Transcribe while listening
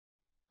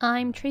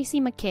I'm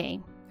Tracy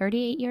McKay,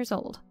 38 years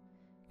old.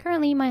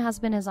 Currently, my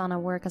husband is on a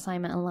work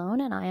assignment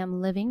alone, and I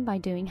am living by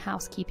doing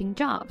housekeeping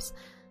jobs.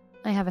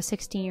 I have a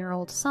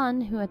 16-year-old son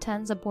who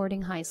attends a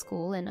boarding high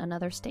school in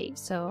another state,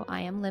 so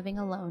I am living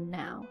alone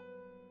now.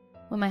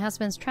 When my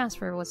husband's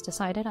transfer was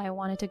decided, I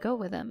wanted to go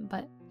with him,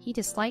 but he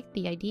disliked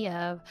the idea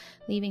of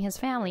leaving his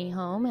family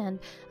home and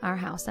our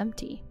house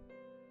empty.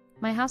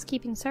 My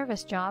housekeeping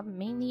service job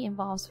mainly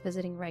involves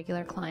visiting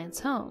regular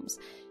clients' homes,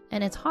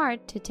 and it's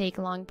hard to take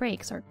long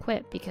breaks or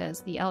quit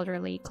because the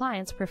elderly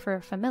clients prefer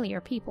familiar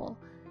people,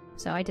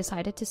 so I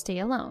decided to stay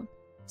alone,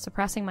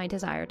 suppressing my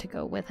desire to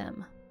go with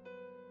him.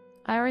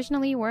 I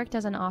originally worked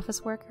as an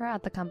office worker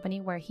at the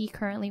company where he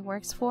currently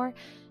works for,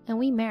 and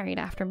we married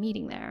after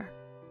meeting there.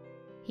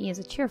 He is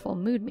a cheerful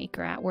mood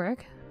maker at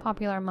work,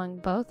 popular among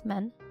both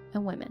men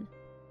and women.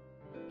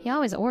 He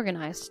always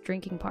organized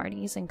drinking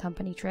parties and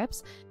company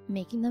trips,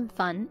 making them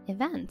fun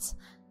events.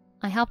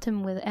 I helped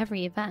him with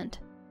every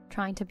event,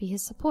 trying to be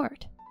his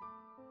support.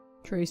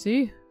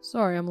 Tracy,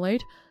 sorry I'm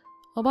late.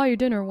 I'll buy you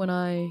dinner when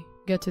I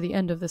get to the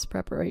end of this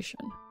preparation.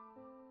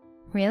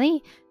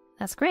 Really?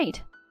 That's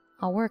great.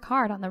 I'll work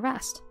hard on the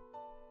rest.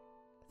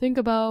 Think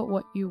about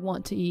what you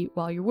want to eat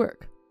while you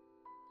work.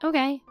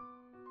 Okay.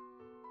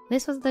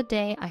 This was the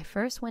day I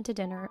first went to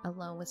dinner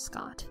alone with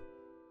Scott.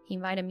 He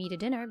invited me to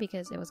dinner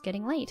because it was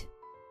getting late.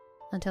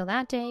 Until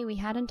that day, we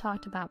hadn't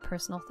talked about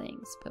personal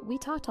things, but we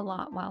talked a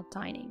lot while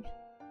dining.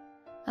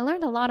 I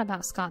learned a lot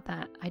about Scott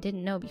that I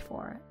didn't know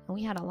before, and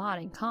we had a lot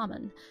in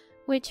common,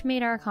 which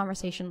made our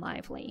conversation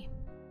lively.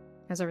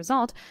 As a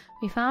result,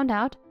 we found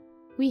out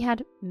we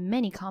had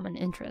many common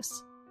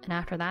interests, and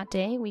after that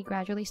day, we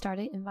gradually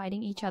started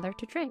inviting each other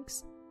to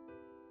drinks.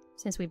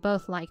 Since we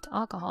both liked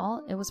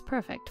alcohol, it was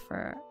perfect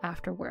for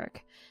after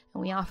work,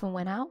 and we often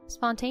went out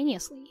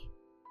spontaneously.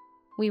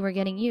 We were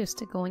getting used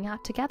to going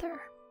out together.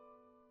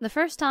 The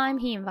first time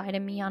he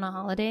invited me on a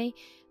holiday,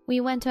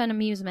 we went to an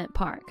amusement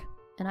park,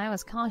 and I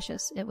was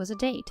conscious it was a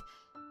date.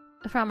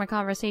 From our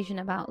conversation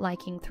about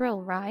liking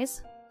thrill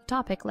rides, the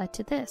topic led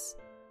to this.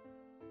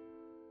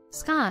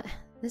 Scott,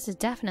 this is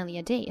definitely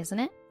a date, isn't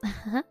it?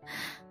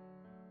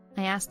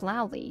 I asked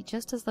loudly,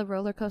 just as the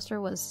roller coaster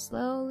was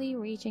slowly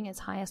reaching its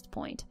highest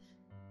point.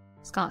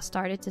 Scott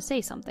started to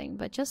say something,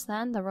 but just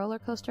then the roller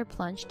coaster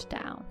plunged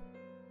down.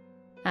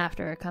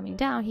 After coming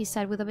down, he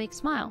said with a big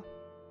smile,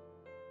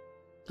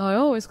 I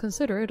always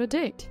consider it a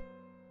date.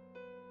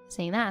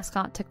 Saying that,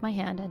 Scott took my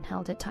hand and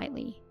held it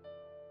tightly.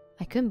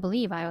 I couldn't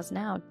believe I was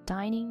now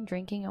dining,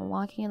 drinking, and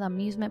walking in the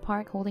amusement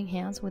park holding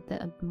hands with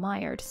the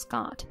admired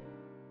Scott.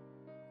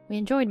 We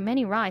enjoyed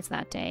many rides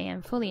that day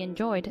and fully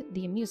enjoyed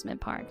the amusement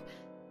park.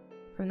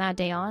 From that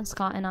day on,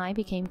 Scott and I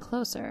became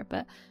closer,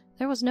 but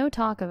there was no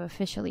talk of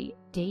officially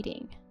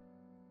dating.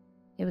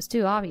 It was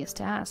too obvious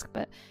to ask,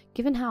 but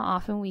given how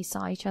often we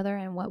saw each other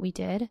and what we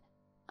did,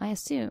 I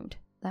assumed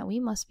that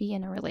we must be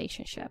in a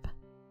relationship.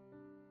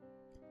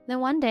 Then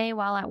one day,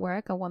 while at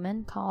work, a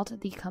woman called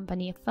the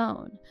company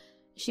phone.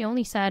 She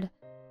only said,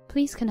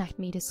 "Please connect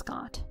me to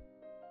Scott."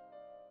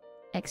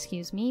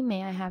 "Excuse me,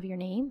 may I have your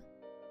name?"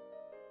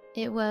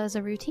 It was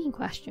a routine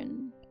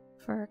question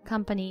for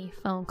company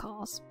phone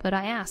calls, but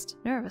I asked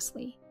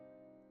nervously.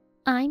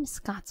 "I'm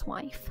Scott's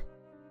wife."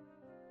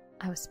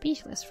 I was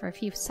speechless for a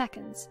few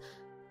seconds.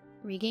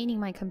 Regaining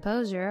my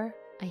composure,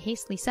 I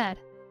hastily said,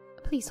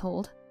 "Please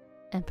hold,"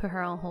 and put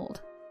her on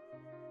hold.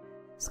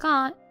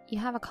 "Scott, you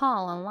have a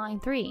call on line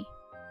 3.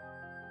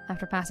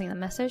 After passing the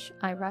message,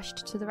 I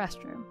rushed to the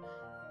restroom.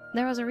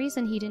 There was a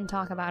reason he didn't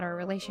talk about our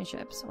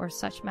relationships or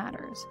such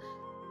matters.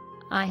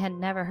 I had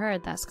never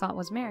heard that Scott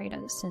was married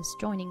since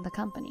joining the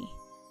company.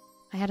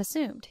 I had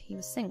assumed he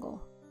was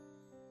single.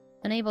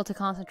 Unable to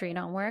concentrate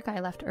on work,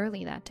 I left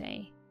early that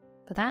day.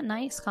 But that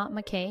night, Scott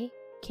McKay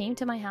came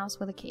to my house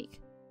with a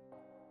cake.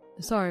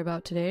 Sorry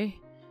about today.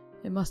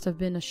 It must have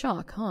been a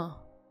shock, huh?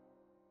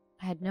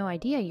 I had no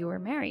idea you were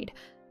married.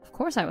 Of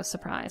course I was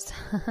surprised.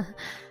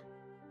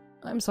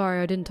 I'm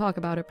sorry I didn't talk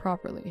about it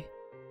properly.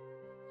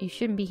 You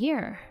shouldn't be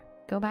here.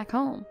 Go back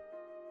home.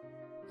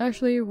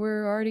 Actually,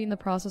 we're already in the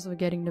process of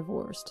getting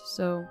divorced,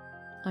 so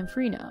I'm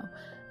free now,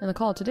 and the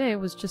call today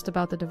was just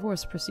about the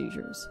divorce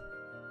procedures.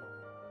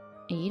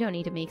 You don't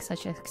need to make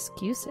such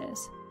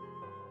excuses.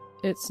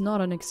 It's not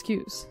an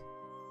excuse.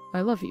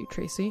 I love you,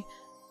 Tracy.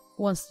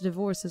 Once the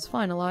divorce is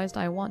finalized,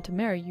 I want to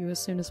marry you as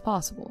soon as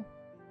possible.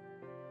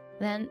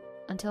 Then,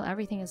 until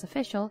everything is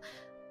official,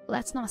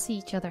 let's not see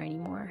each other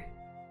anymore.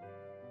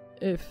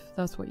 If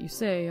that's what you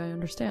say, I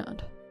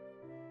understand.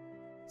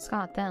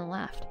 Scott then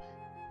left.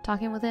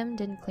 Talking with him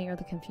didn't clear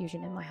the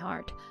confusion in my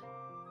heart.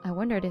 I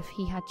wondered if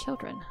he had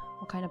children,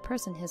 what kind of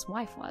person his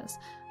wife was,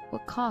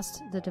 what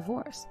caused the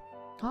divorce.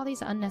 All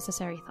these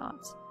unnecessary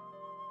thoughts.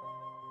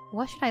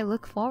 What should I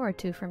look forward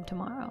to from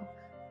tomorrow?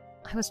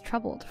 I was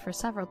troubled for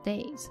several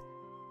days,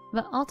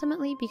 but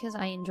ultimately because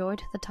I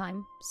enjoyed the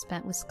time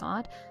spent with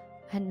Scott,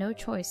 I had no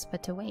choice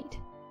but to wait.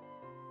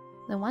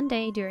 Then one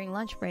day during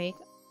lunch break,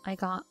 I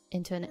got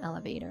into an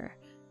elevator.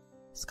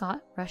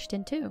 Scott rushed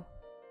in too.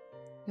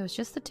 It was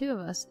just the two of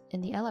us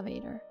in the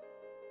elevator.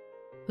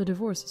 The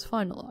divorce is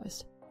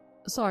finalized.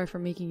 Sorry for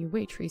making you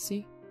wait,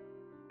 Tracy.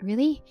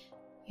 Really?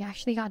 You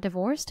actually got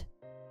divorced?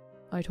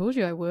 I told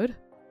you I would.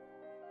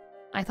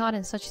 I thought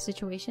in such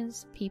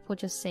situations, people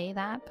just say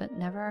that, but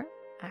never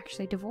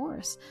actually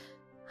divorce.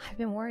 I've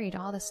been worried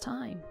all this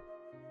time.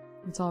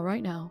 It's all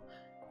right now.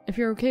 If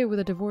you're okay with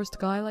a divorced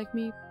guy like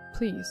me,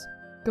 please,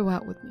 go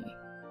out with me.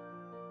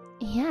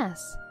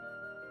 Yes.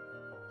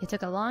 It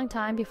took a long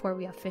time before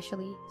we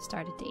officially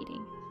started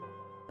dating.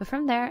 But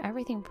from there,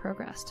 everything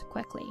progressed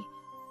quickly.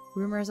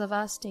 Rumors of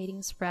us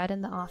dating spread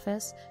in the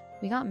office,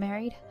 we got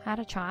married, had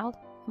a child,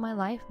 and my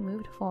life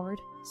moved forward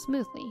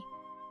smoothly,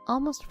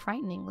 almost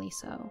frighteningly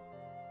so.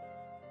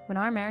 When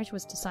our marriage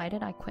was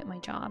decided, I quit my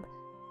job.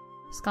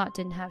 Scott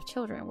didn't have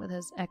children with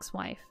his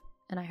ex-wife,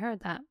 and I heard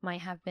that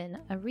might have been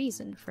a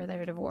reason for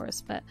their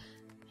divorce, but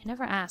I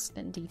never asked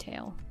in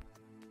detail.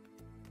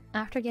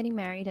 After getting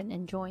married and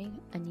enjoying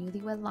a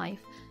newlywed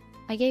life,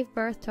 I gave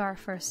birth to our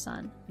first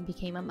son and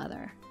became a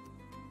mother.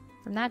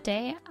 From that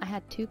day, I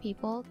had 2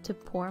 people to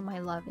pour my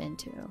love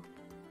into.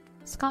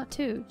 Scott,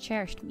 too,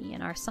 cherished me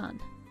and our son.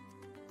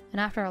 And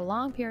after a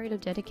long period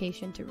of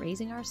dedication to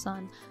raising our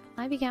son,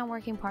 I began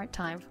working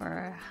part-time for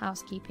a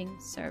housekeeping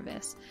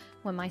service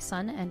when my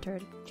son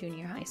entered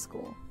junior high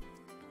school.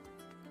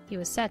 He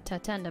was set to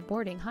attend a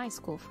boarding high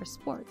school for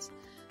sports,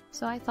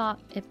 so I thought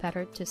it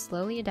better to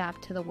slowly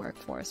adapt to the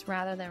workforce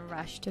rather than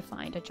rush to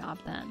find a job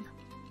then.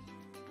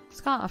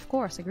 Scott, of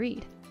course,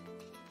 agreed.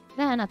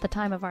 Then, at the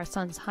time of our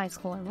son's high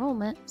school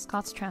enrollment,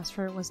 Scott's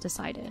transfer was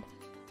decided.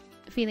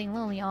 Feeling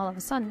lonely all of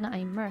a sudden, I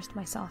immersed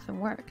myself in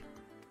work.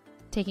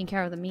 Taking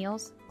care of the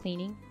meals,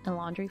 cleaning, and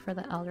laundry for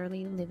the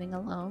elderly living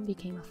alone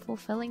became a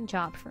fulfilling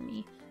job for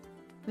me.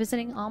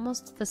 Visiting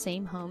almost the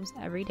same homes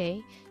every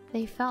day,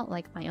 they felt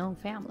like my own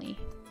family.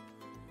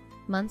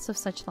 Months of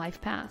such life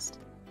passed,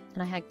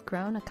 and I had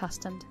grown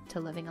accustomed to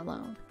living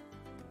alone.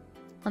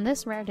 On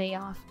this rare day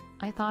off,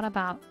 I thought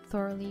about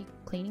thoroughly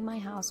cleaning my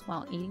house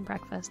while eating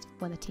breakfast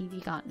when the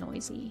TV got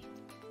noisy.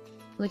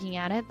 Looking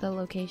at it, the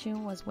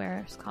location was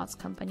where Scott's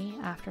company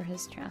after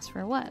his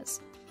transfer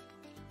was.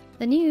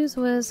 The news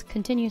was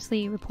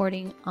continuously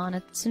reporting on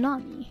a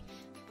tsunami.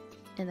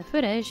 In the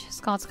footage,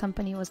 Scott's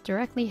company was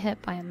directly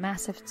hit by a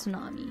massive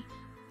tsunami.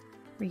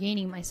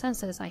 Regaining my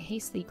senses, I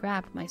hastily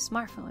grabbed my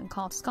smartphone and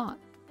called Scott.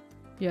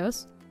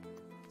 Yes?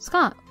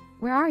 Scott,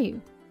 where are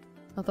you?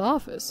 At the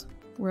office.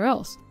 Where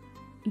else?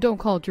 Don't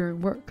call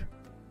during work.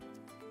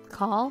 The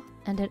call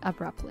ended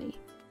abruptly.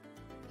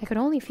 I could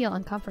only feel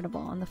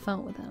uncomfortable on the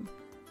phone with him.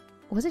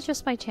 Was it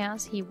just by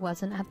chance he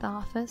wasn't at the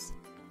office?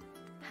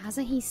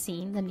 Hasn't he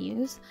seen the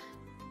news?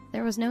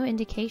 There was no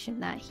indication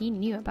that he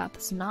knew about the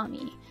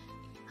tsunami.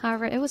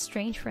 However, it was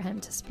strange for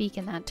him to speak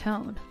in that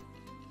tone.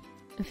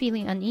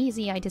 Feeling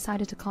uneasy, I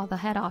decided to call the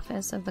head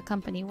office of the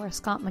company where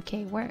Scott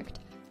McKay worked.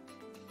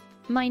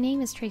 My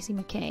name is Tracy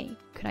McKay.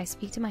 Could I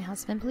speak to my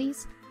husband,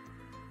 please?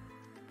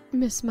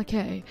 Miss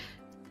McKay,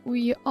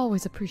 we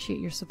always appreciate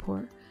your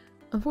support.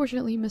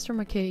 Unfortunately, Mr.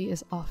 McKay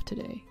is off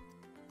today.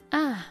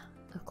 Ah,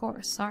 of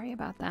course. Sorry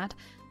about that.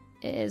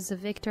 Is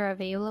Victor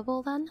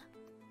available then?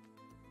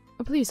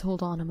 Please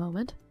hold on a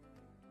moment.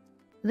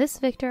 This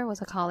Victor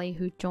was a colleague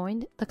who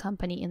joined the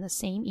company in the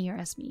same year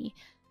as me.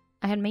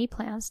 I had made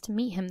plans to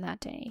meet him that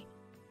day.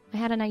 I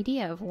had an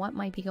idea of what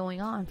might be going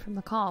on from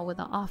the call with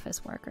the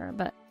office worker,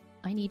 but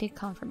I needed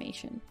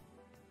confirmation.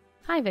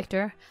 Hi,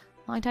 Victor.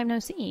 Long time no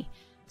see.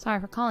 Sorry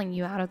for calling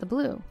you out of the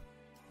blue.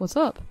 What's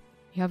up?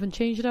 You haven't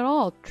changed at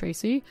all,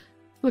 Tracy.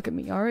 Look at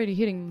me, already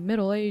hitting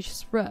middle-age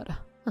spread.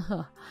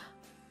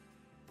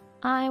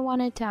 I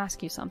wanted to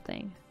ask you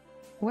something.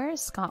 Where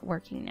is Scott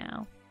working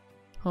now?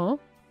 Huh?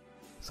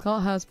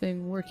 Scott has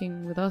been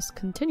working with us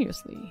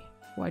continuously.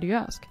 Why do you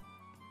ask?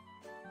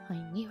 I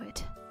knew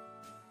it.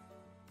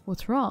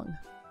 What's wrong?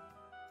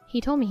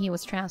 He told me he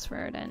was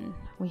transferred, and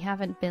we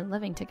haven't been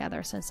living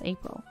together since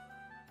April.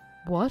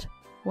 What?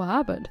 What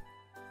happened?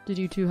 Did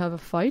you two have a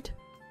fight?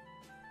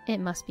 It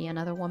must be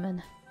another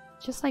woman,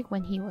 just like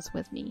when he was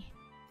with me.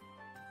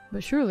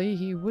 But surely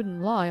he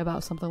wouldn't lie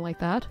about something like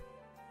that.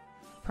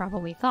 He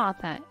probably thought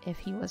that if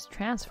he was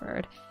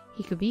transferred,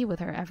 he could be with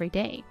her every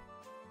day.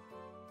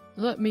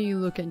 Let me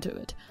look into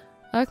it.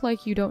 Act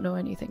like you don't know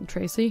anything,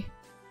 Tracy.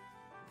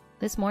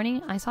 This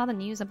morning, I saw the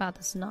news about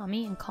the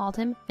tsunami and called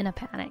him in a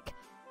panic.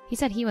 He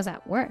said he was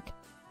at work.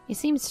 It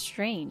seemed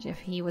strange if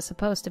he was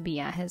supposed to be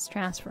at his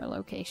transfer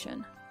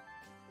location.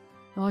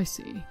 I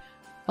see.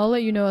 I'll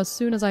let you know as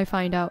soon as I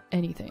find out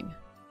anything.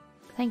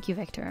 Thank you,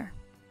 Victor.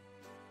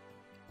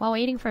 While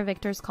waiting for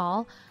Victor's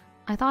call,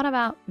 I thought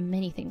about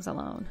many things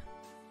alone.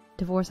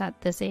 Divorced at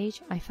this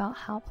age, I felt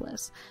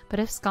helpless, but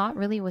if Scott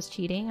really was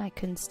cheating, I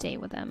couldn't stay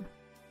with him.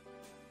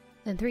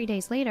 Then 3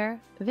 days later,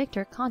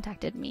 Victor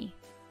contacted me.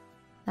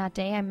 That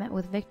day I met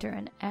with Victor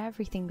and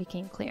everything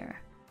became clear.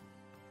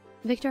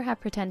 Victor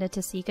had pretended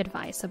to seek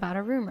advice about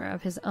a rumor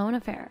of his own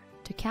affair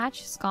to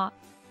catch Scott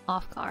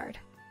off guard,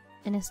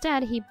 and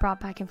instead he brought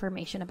back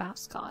information about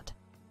Scott.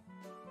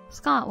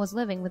 Scott was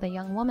living with a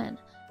young woman.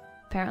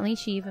 Apparently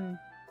she even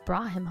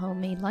brought him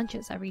homemade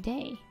lunches every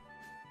day.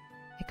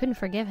 I couldn't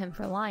forgive him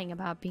for lying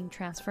about being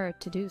transferred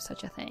to do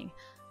such a thing.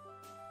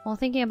 While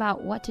thinking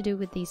about what to do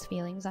with these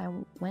feelings, I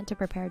went to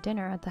prepare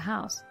dinner at the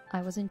house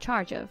I was in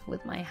charge of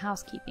with my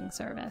housekeeping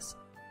service.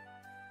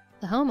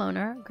 The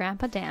homeowner,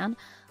 Grandpa Dan,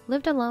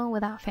 lived alone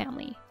without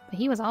family, but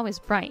he was always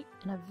bright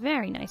and a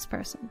very nice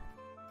person.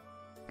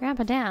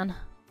 "Grandpa Dan,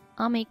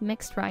 I'll make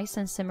mixed rice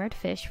and simmered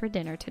fish for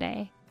dinner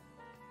today."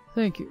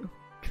 Thank you,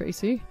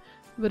 Tracy.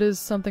 But is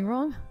something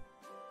wrong?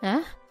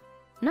 Eh?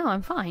 No,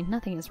 I'm fine.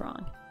 Nothing is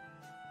wrong.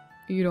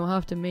 You don't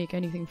have to make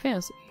anything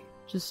fancy.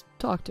 Just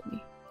talk to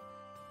me.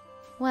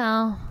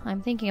 Well,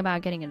 I'm thinking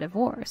about getting a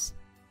divorce.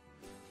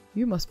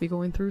 You must be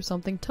going through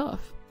something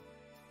tough.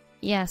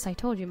 Yes, I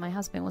told you my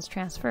husband was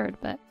transferred,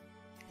 but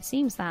it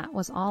seems that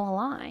was all a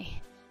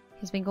lie.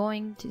 He's been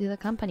going to the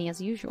company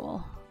as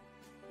usual,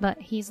 but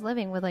he's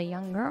living with a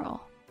young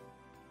girl.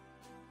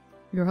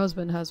 Your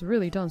husband has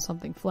really done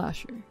something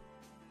flashy.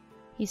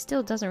 He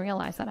still doesn't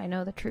realize that I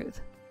know the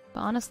truth,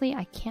 but honestly,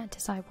 I can't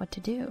decide what to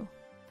do.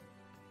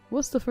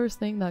 What's the first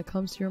thing that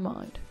comes to your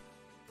mind?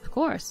 Of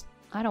course,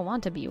 I don't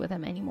want to be with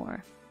him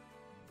anymore.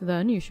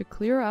 Then you should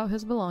clear out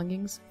his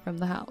belongings from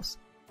the house.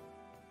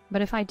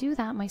 But if I do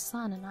that, my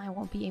son and I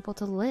won't be able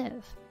to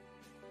live.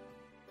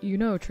 You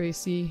know,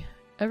 Tracy,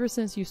 ever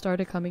since you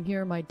started coming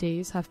here, my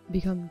days have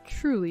become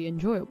truly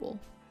enjoyable.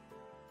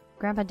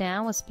 Grandpa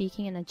Dan was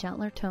speaking in a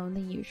gentler tone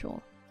than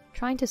usual,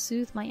 trying to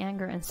soothe my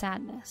anger and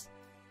sadness.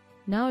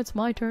 Now it's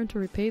my turn to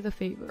repay the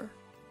favor.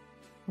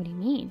 What do you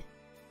mean?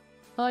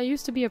 I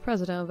used to be a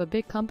president of a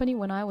big company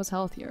when I was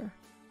healthier.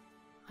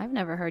 I've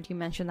never heard you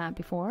mention that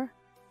before.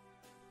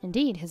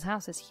 Indeed, his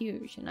house is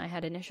huge, and I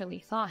had initially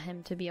thought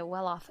him to be a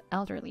well-off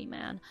elderly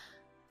man,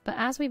 but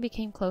as we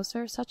became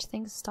closer, such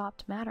things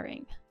stopped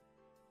mattering.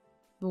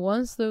 But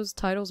once those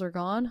titles are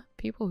gone,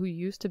 people who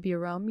used to be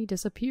around me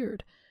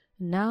disappeared,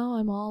 and now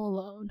I'm all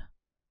alone.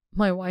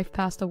 My wife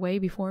passed away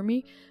before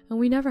me, and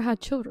we never had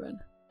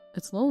children.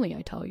 It's lonely,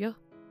 I tell you.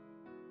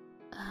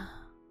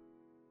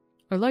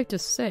 I'd like to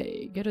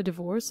say, get a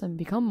divorce and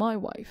become my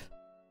wife.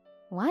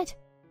 What?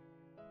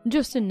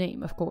 Just in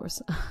name, of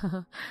course.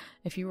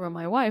 If you were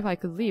my wife, I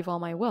could leave all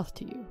my wealth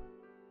to you.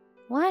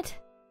 What?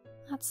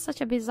 That's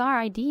such a bizarre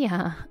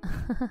idea.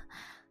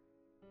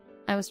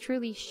 I was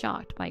truly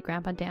shocked by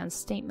Grandpa Dan's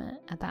statement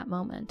at that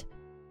moment.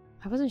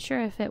 I wasn't sure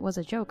if it was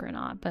a joke or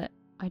not, but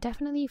I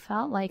definitely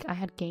felt like I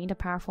had gained a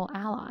powerful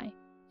ally,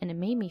 and it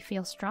made me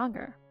feel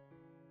stronger.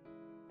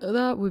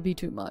 That would be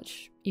too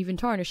much, even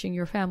tarnishing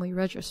your family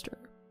register.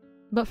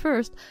 But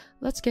first,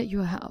 let's get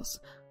you a house.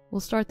 We'll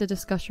start the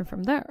discussion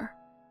from there.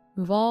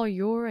 Move all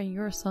your and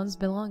your son's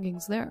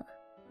belongings there.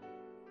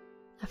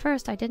 At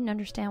first, I didn't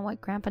understand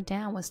what Grandpa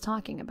Dan was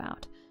talking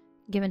about.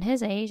 Given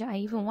his age, I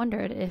even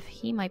wondered if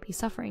he might be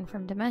suffering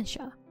from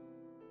dementia.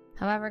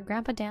 However,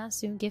 Grandpa Dan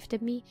soon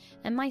gifted me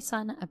and my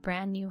son a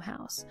brand new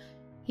house.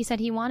 He said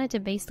he wanted to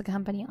base the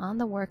company on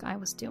the work I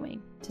was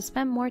doing, to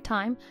spend more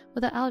time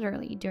with the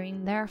elderly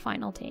during their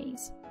final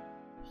days.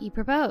 He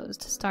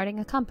proposed starting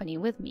a company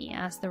with me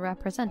as the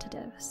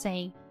representative,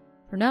 saying,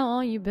 "From now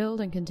on, you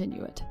build and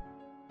continue it."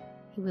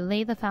 He would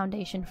lay the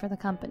foundation for the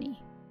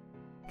company.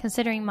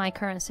 Considering my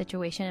current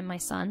situation and my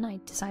son, I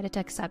decided to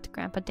accept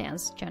Grandpa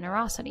Dan's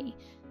generosity.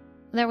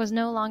 There was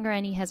no longer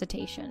any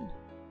hesitation.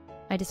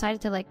 I decided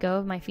to let go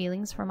of my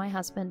feelings for my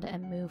husband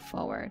and move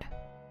forward.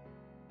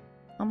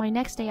 On my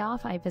next day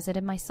off, I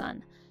visited my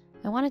son.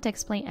 I wanted to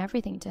explain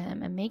everything to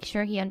him and make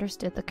sure he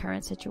understood the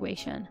current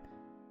situation.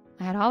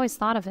 I had always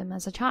thought of him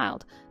as a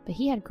child, but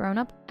he had grown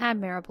up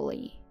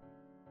admirably.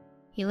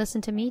 He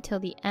listened to me till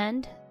the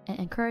end and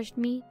encouraged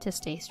me to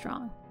stay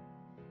strong.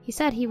 He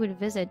said he would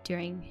visit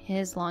during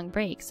his long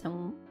breaks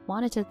and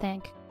wanted to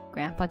thank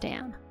Grandpa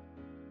Dan.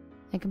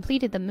 I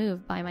completed the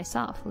move by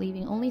myself,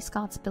 leaving only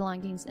Scott's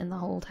belongings in the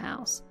old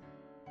house.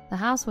 The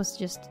house was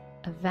just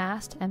a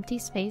vast, empty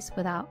space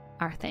without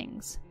our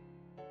things.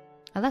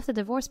 I left the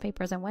divorce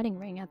papers and wedding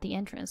ring at the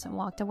entrance and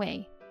walked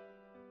away.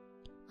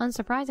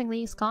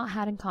 Unsurprisingly, Scott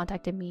hadn't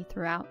contacted me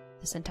throughout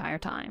this entire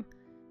time.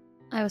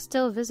 I was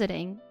still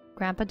visiting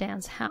Grandpa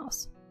Dan's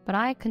house, but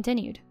I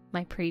continued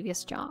my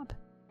previous job.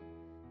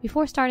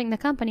 Before starting the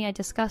company, I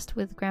discussed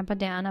with Grandpa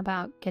Dan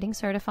about getting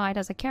certified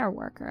as a care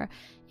worker,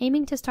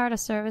 aiming to start a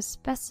service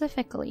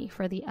specifically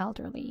for the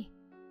elderly.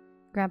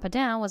 Grandpa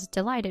Dan was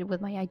delighted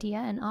with my idea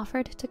and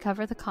offered to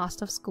cover the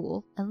cost of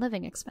school and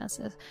living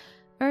expenses,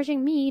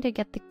 urging me to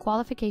get the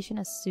qualification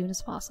as soon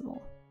as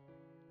possible.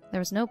 There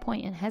was no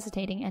point in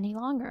hesitating any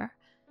longer.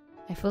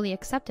 I fully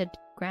accepted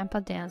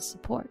Grandpa Dan's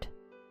support.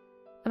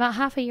 About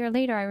half a year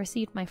later, I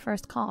received my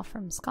first call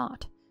from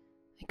Scott.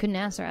 I couldn't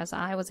answer as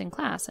I was in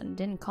class and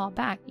didn't call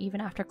back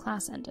even after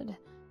class ended.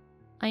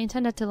 I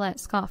intended to let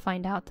Scott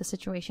find out the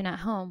situation at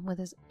home with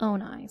his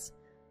own eyes.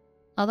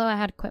 Although I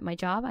had quit my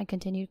job, I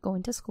continued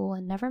going to school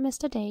and never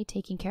missed a day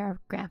taking care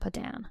of Grandpa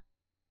Dan.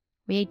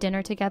 We ate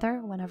dinner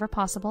together whenever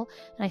possible,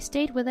 and I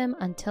stayed with him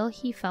until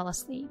he fell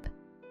asleep.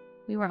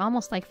 We were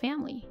almost like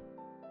family.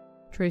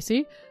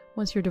 Tracy,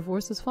 once your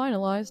divorce is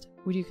finalized,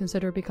 would you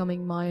consider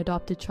becoming my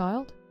adopted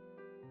child?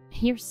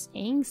 You're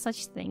saying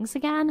such things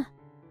again?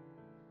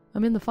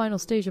 I'm in the final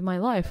stage of my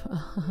life.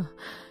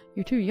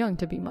 You're too young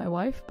to be my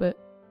wife, but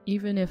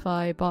Even if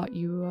I bought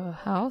you a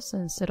house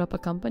and set up a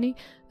company,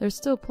 there's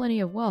still plenty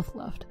of wealth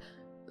left.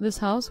 This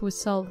house would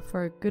sell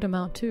for a good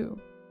amount too.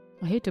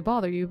 I hate to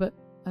bother you, but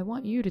I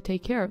want you to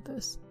take care of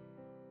this.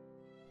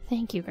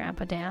 Thank you,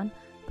 Grandpa Dan,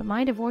 but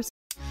my divorce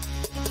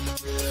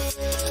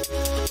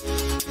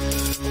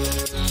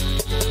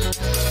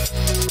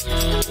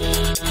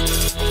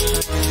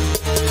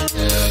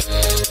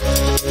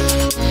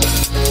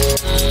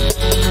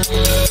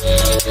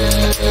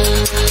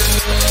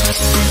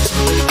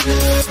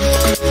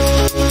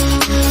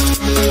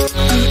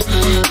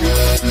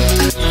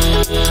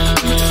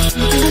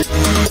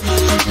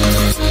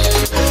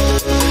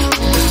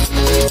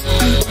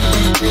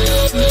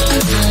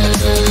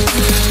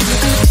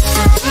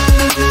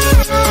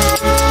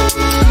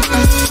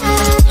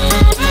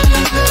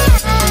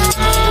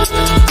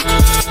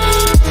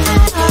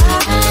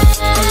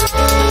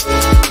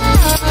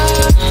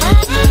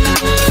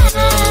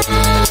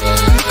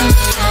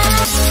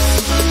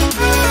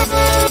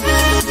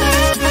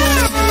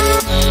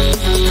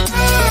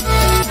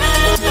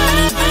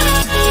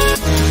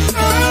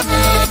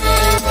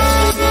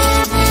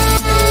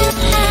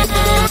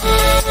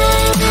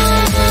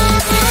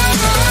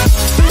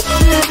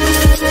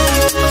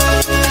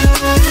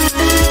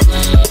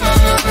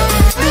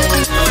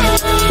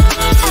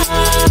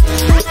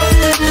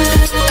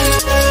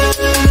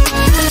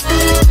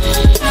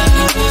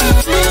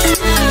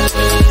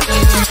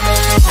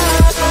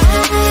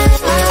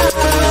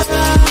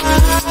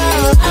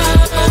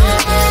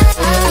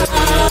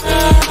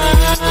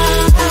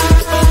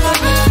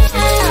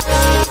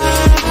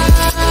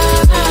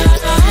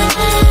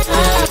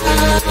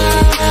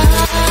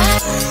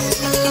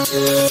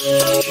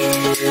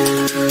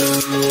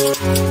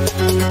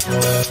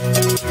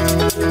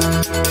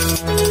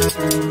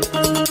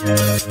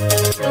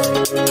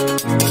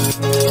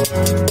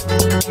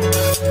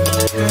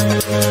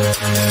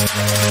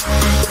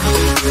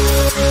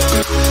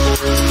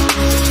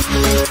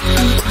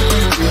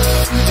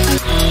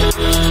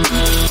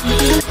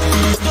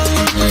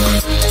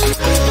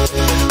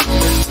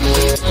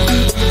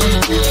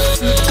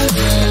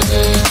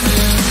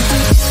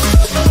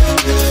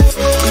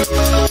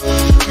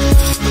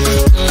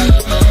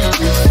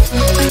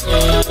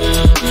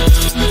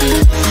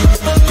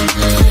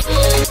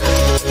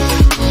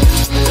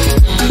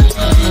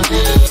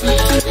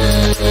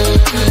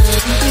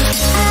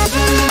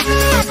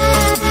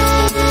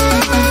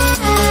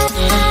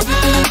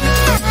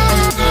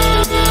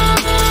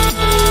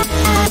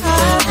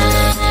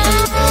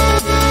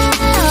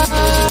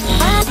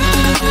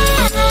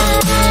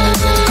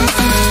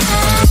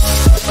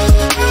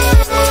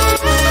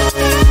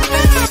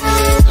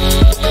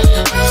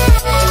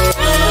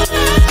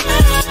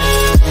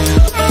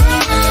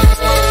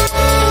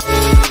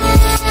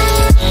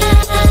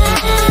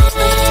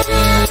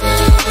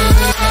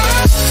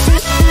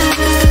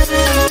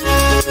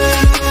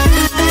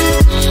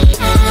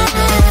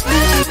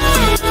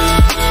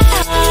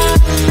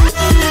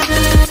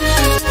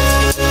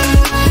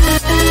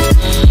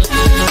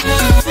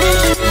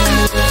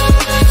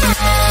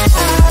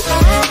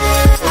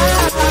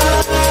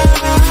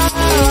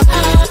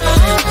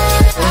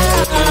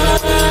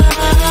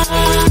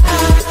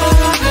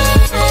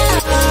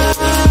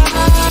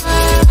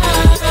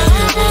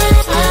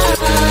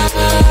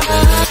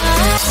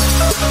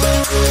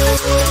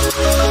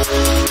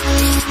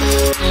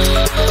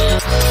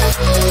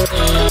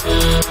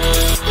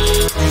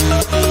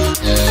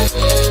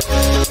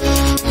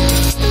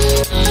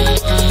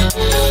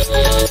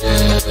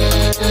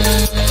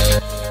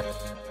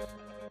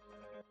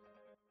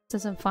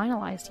isn't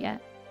finalized yet,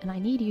 and I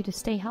need you to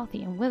stay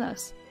healthy and with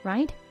us,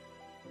 right?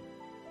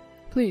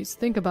 Please,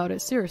 think about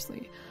it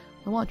seriously.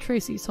 I want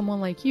Tracy,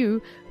 someone like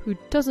you, who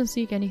doesn't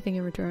seek anything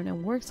in return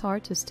and works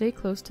hard to stay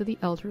close to the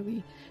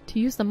elderly, to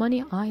use the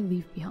money I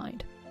leave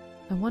behind.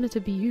 I want it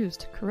to be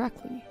used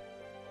correctly.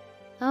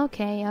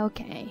 Okay,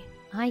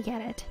 I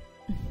get it.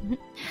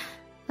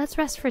 Let's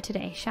rest for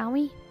today, shall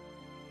we?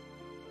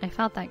 I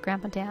felt that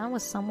Grandpa Dan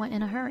was somewhat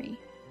in a hurry.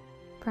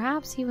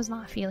 Perhaps he was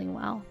not feeling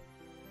well.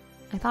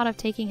 I thought of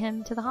taking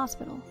him to the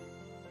hospital.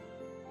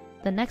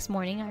 The next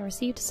morning, I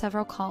received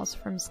several calls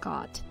from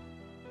Scott.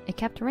 It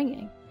kept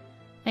ringing.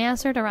 I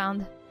answered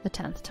around the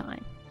 10th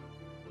time.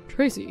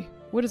 Tracy,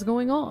 what is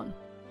going on?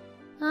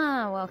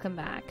 Welcome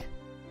back.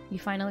 You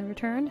finally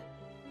returned?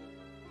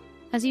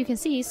 As you can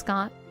see,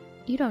 Scott,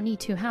 you don't need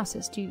 2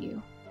 houses, do you?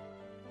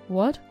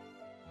 What?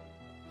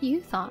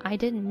 You thought I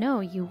didn't know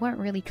you weren't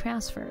really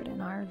transferred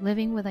and are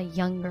living with a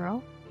young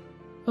girl?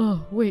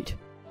 Oh, wait.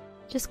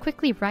 Just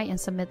quickly write and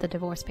submit the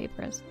divorce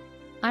papers.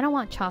 I don't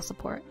want child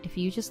support if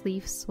you just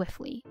leave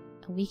swiftly,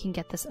 and we can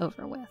get this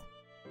over with.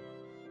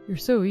 You're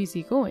so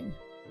easygoing.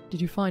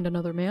 Did you find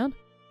another man?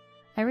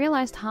 I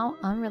realized how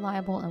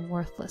unreliable and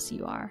worthless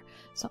you are,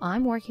 so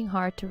I'm working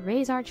hard to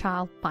raise our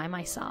child by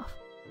myself.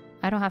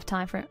 I don't have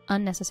time for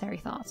unnecessary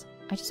thoughts.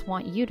 I just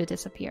want you to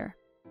disappear.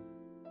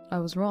 I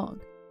was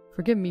wrong.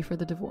 Forgive me for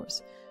the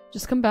divorce.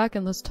 Just come back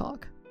and let's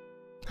talk.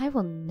 I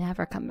will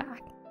never come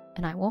back,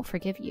 and I won't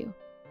forgive you.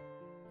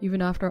 Even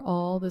after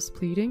all this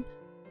pleading?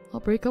 I'll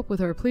break up with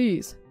her,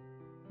 please.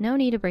 No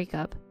need to break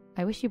up.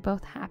 I wish you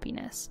both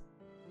happiness.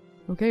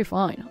 Okay,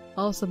 fine.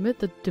 I'll submit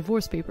the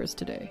divorce papers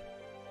today.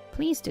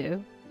 Please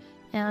do.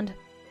 And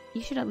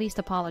you should at least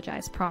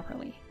apologize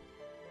properly.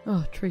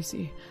 Oh,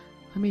 Tracy,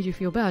 I made you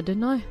feel bad,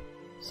 didn't I?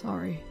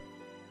 Sorry.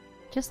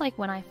 Just like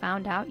when I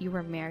found out you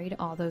were married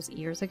all those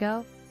years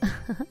ago.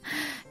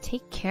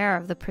 Take care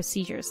of the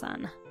procedure,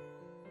 son.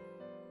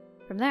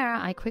 From there,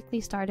 I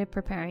quickly started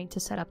preparing to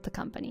set up the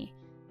company,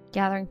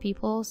 gathering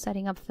people,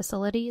 setting up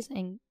facilities,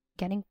 and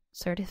getting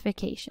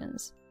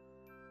certifications.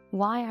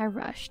 Why I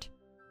rushed?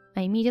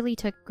 I immediately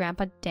took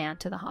Grandpa Dan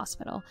to the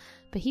hospital,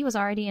 but he was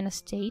already in a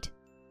state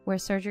where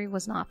surgery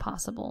was not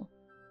possible,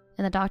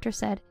 and the doctor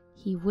said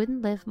he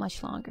wouldn't live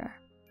much longer.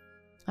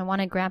 I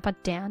wanted Grandpa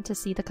Dan to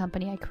see the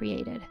company I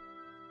created.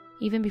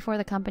 Even before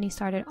the company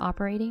started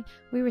operating,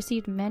 we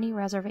received many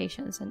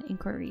reservations and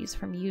inquiries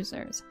from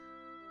users.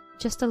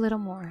 Just a little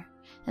more,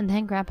 and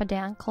then Grandpa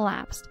Dan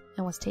collapsed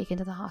and was taken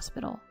to the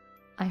hospital.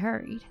 I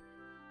hurried.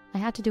 I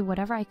had to do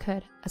whatever I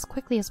could as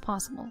quickly as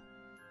possible.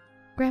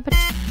 Grandpa...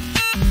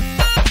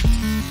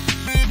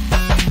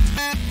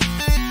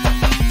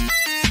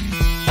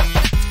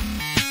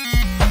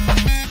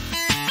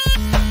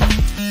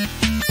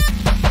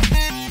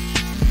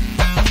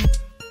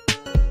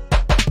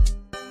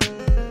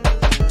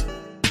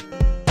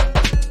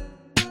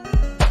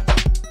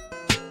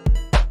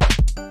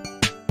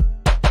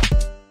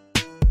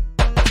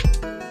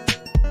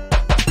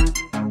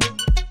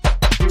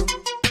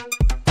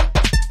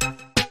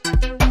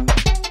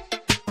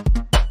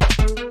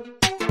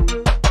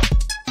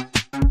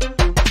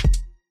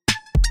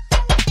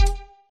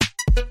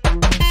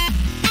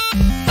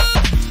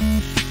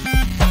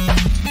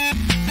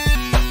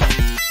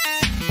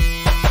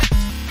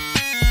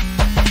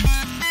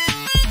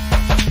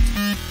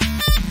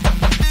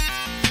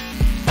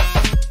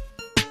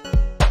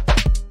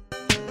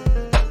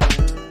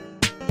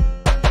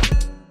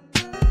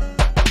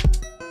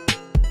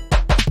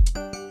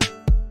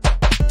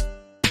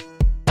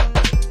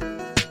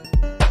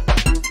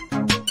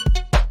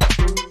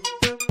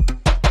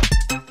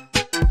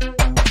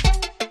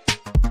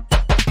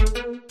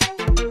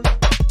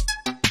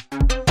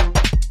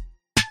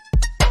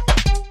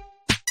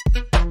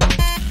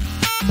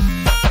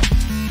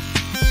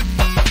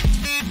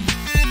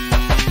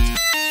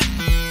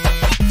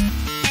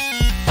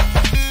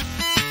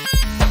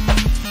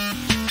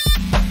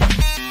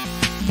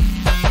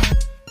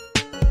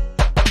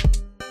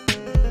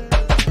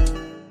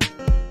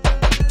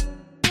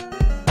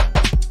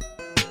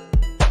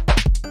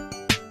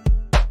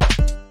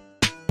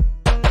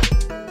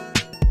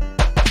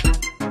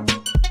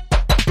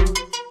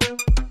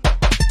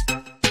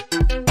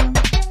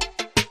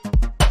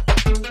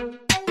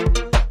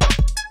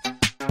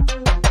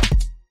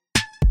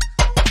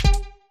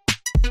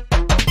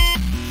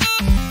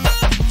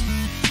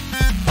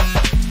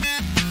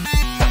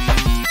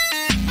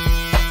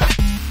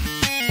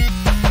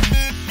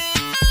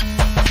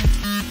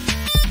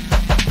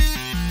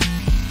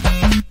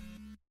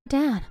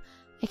 Dan,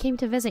 I came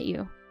to visit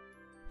you.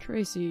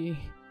 Tracy,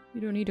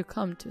 you don't need to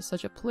come to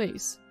such a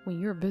place when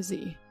you're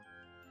busy.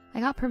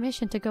 I got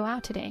permission to go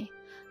out today.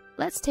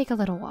 Let's take a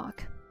little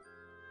walk.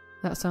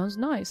 That sounds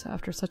nice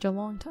after such a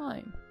long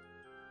time.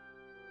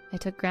 I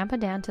took Grandpa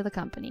Dan to the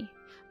company.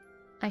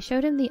 I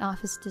showed him the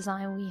office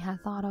design we had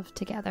thought of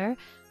together,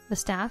 the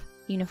staff,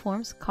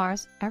 uniforms,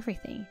 cars,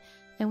 everything,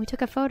 and we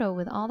took a photo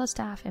with all the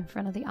staff in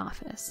front of the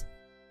office.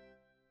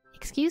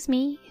 Excuse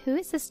me, who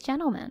is this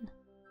gentleman?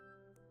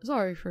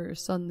 Sorry for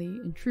suddenly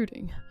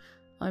intruding.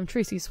 I'm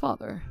Tracy's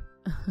father.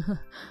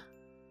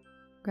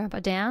 Grandpa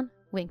Dan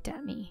winked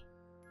at me.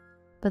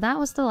 But that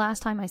was the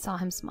last time I saw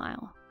him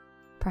smile.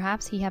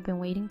 Perhaps he had been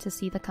waiting to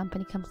see the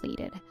company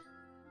completed.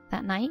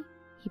 That night,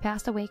 he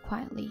passed away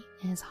quietly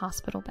in his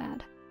hospital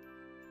bed.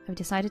 I've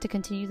decided to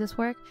continue this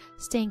work,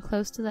 staying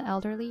close to the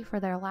elderly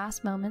for their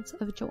last moments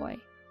of joy,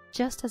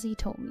 just as he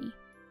told me.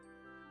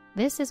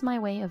 This is my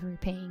way of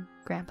repaying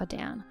Grandpa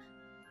Dan.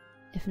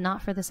 If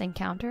not for this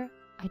encounter,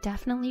 I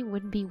definitely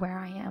wouldn't be where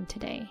I am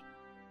today.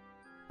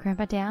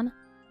 Grandpa Dan,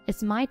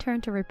 it's my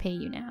turn to repay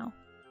you now.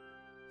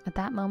 At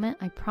that moment,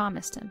 I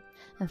promised him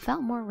and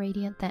felt more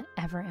radiant than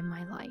ever in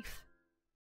my life.